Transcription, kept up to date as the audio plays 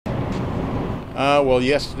Well,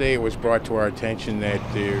 yesterday it was brought to our attention that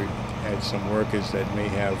there had some workers that may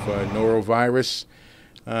have norovirus.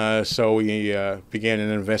 So we began an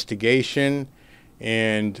investigation,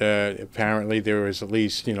 and apparently there was at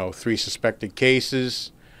least 3 suspected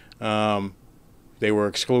cases. They were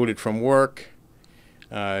excluded from work.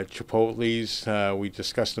 Chipotle's, we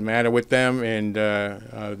discussed the matter with them, and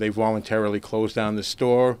they voluntarily closed down the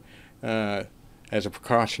store as a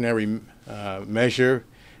precautionary measure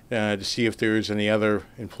to see if there is any other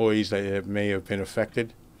employees that may have been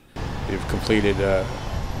affected. They've completed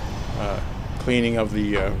cleaning of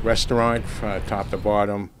the restaurant top to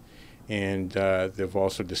bottom, and they've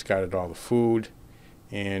also discarded all the food.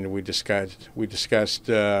 And we discussed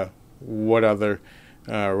what other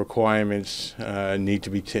requirements need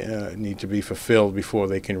to be fulfilled before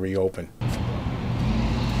they can reopen.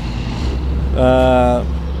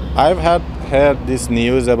 I've heard this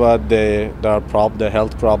news about the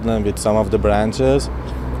health problem with some of the branches,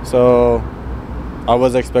 so I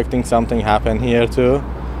was expecting something happen here too.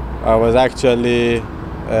 I was actually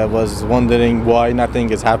was wondering why nothing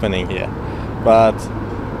is happening here, but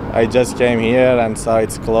I just came here and saw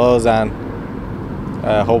it's closed, and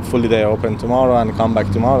hopefully they open tomorrow and come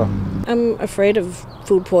back tomorrow. I'm afraid of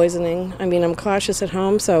food poisoning. I mean, I'm cautious at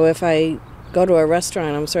home, so if I go to a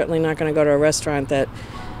restaurant, I'm certainly not going to go to a restaurant that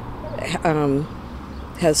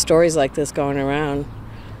has stories like this going around.